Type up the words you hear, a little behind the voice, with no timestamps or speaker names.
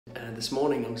This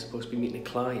morning I'm supposed to be meeting a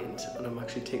client and I'm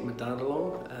actually taking my dad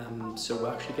along. So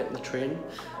we're actually getting the train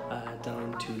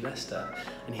down to Leicester,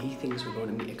 and he thinks we're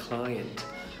going to meet a client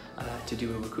to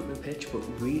do a recruitment pitch, but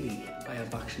really I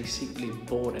have actually secretly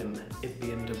bought him a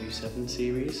BMW 7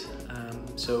 Series.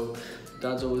 So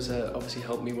dad's always obviously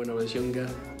helped me when I was younger,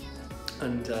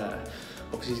 and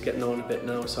obviously he's getting on a bit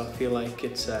now, so I feel like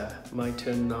it's my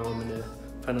turn now. I'm in a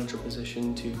financial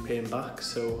position to pay him back,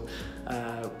 so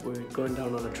we're going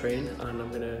down on a train and I'm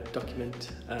going to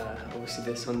document obviously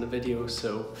this on the video,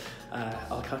 so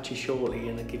I'll catch you shortly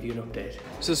and I'll give you an update.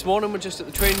 So this morning we're just at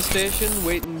the train station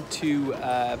waiting to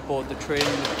board the train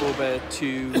over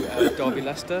to Derby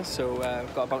Leicester, so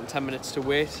we've got about 10 minutes to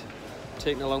wait.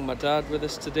 Taking along my dad with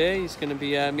us today. He's going to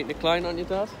be meeting a client, aren't you,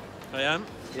 Dad? I am.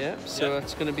 Yeah, so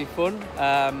it's going to be fun.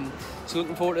 So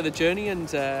looking forward to the journey,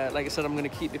 and like I said, I'm going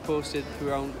to keep you posted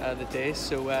throughout the day,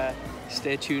 so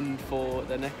stay tuned for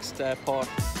the next part.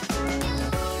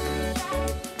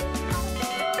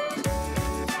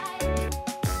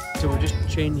 So we just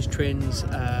changed trains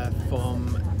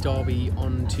from Derby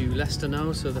on to Leicester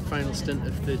now, so the final stint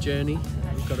of the journey.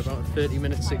 We've got about 30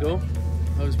 minutes to go.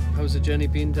 How's the journey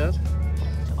been, Dad?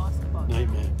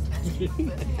 Nightmare.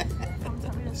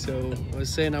 So I was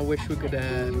saying I wish we could be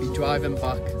driving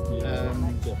back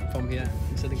from here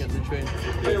instead of getting the train.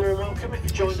 You're welcome.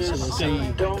 Join us. So we'll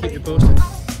see. Keep you posted.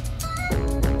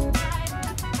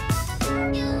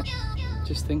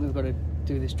 Just think we've got to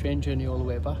do this train journey all the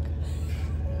way back.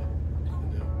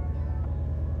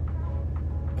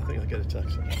 I think I'll get a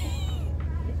taxi.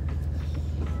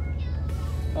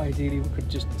 Ideally, we could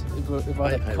just, if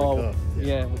I had a car,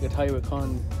 yeah, we could hire a car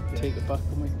and take it back,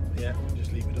 couldn't we? Yeah,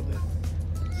 just leave it up there.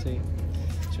 See,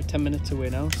 so we're 10 minutes away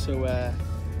now, so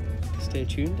stay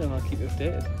tuned and I'll keep you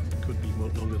updated. Could be more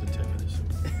longer than 10 minutes.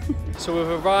 So we've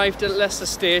arrived at Leicester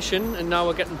station and now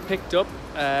we're getting picked up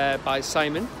by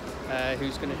Simon,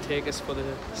 who's going to take us for the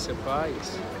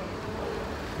surprise.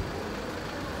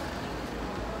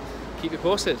 Keep you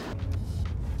posted.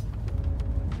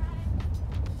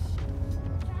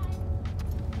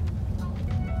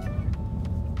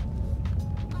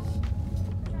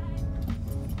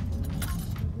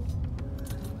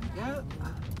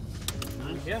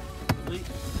 Yeah.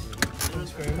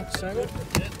 Thanks very much, Simon.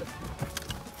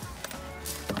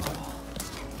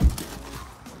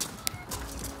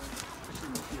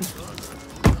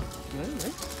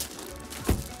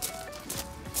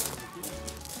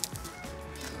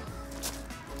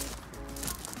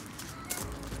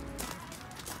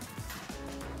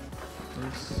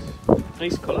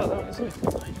 Nice colour, that, isn't it? I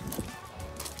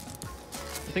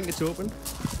think it's open.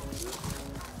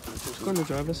 Let's go on the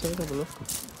driver's side, have a look. I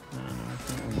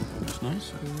think that's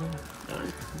nice. The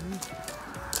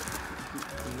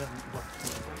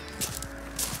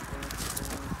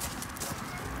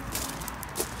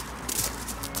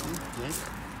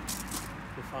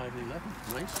 511,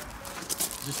 nice.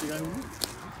 Is this the guy we're meeting?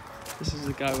 This is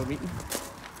the guy we're meeting.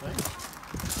 Right.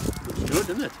 Looks good,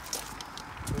 doesn't it?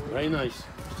 Very nice.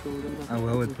 Oh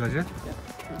well, with pleasure. Yeah.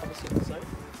 Have a sit inside.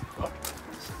 What?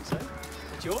 Sit inside.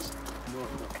 It's yours? No, no.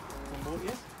 One more,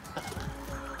 yes?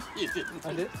 You didn't.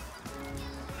 I did.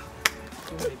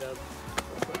 Sorry, Dad.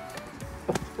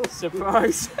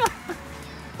 Surprise!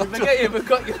 I forget you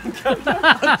forgot your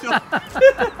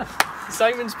camera.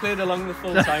 Simon's played along the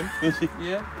full time.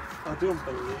 Yeah. I don't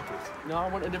believe it. No, I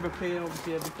wanted to repay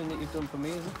obviously everything that you've done for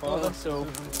me as a father, so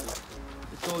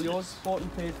it's all yours, bought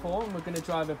and paid for, and we're going to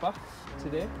drive it back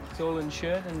today. It's all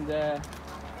insured and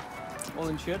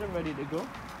ready to go.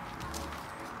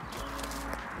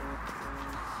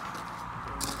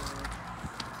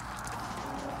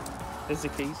 There's the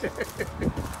keys.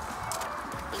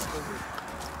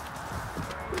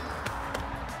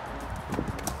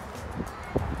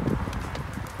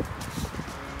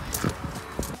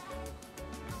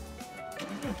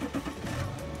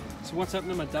 So what's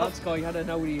happened to my dad's car? He had an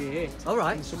Audi A8. All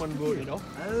right. And someone wrote it off.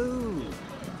 Oh.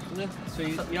 So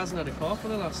he hasn't had a car for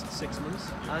the last 6 months.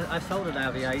 I sold an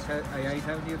Audi A8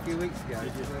 only a few weeks ago.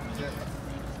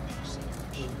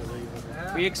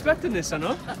 Were you expecting this or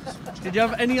not? Did you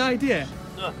have any idea?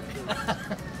 No.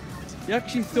 You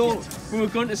actually thought we were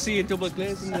going to see a double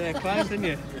glazing client, didn't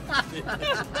you?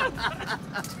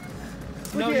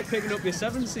 Now you're picking up your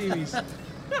 7 Series.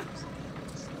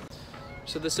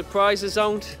 So the surprise is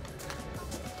out.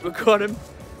 We got him.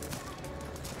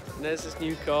 And there's his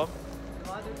new car.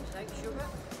 I didn't take sugar.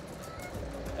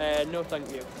 No, thank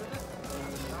you.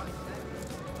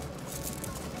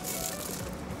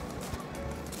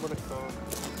 What a car.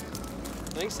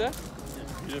 Thanks, sir. Yeah,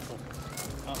 beautiful.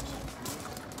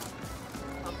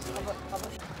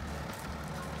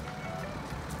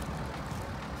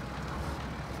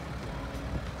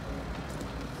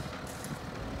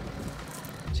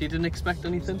 So you didn't expect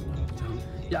anything? Don't.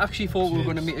 You actually thought we were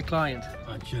going to meet a client?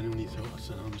 I genuinely thought, I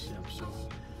said, honestly, I'm so,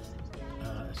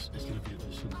 it's going to be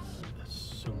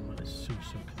so kind.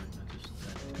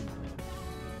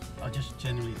 I just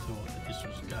genuinely thought that this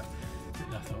was,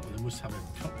 I thought, well, they must have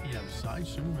a property outside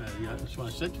somewhere. Yeah, that's what I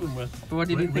said to them. Well, what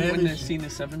did you think when they seen the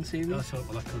 7 series? I thought,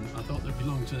 well, I thought it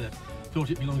belonged to them.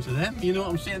 You know what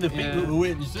I'm saying? The people that were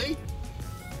waiting to see.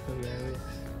 Hilarious.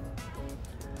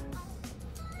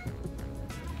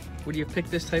 Would you have picked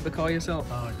this type of car yourself?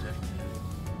 Oh,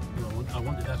 definitely. No, I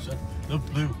wanted that. The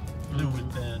blue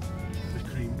with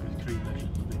cream leather.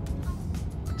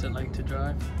 What's it like to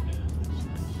drive? Yeah, it's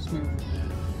nice. Smooth.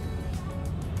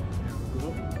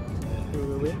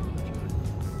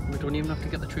 We don't even have to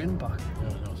get the train back.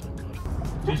 No,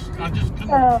 thank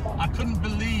God. I couldn't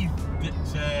believe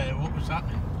that what was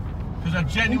happening, because I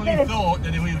genuinely thought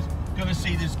that we was going to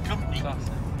see this company who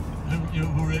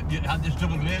had this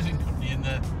double glazing company and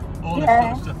all this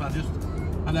sort of stuff.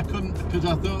 And I couldn't, because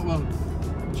I thought, well,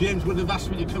 James would have asked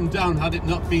me to come down had it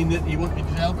not been that he wanted me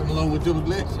to help him along with double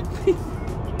glazing.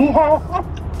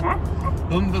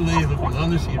 Unbelievable,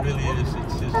 honestly, it really is.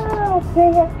 It's just, oh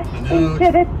dear, you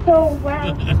did it so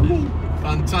well.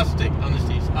 Fantastic,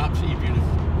 honestly, it's absolutely beautiful.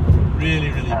 Really,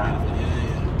 really beautiful, yeah.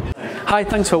 Hi,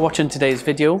 thanks for watching today's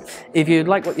video. If you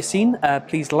like what you've seen,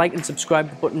 please like and subscribe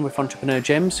the button with Entrepreneur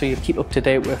James so you keep up to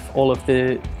date with all of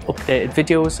the updated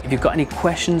videos. If you've got any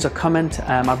questions or comment,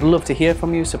 I'd love to hear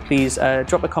from you, so please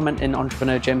drop a comment in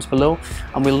Entrepreneur James below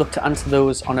and we'll look to answer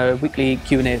those on a weekly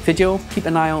Q&A video. Keep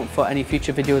an eye out for any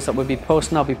future videos that we'll be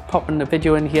posting. I'll be popping a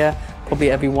video in here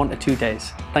probably every 1 to 2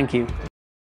 days. Thank you.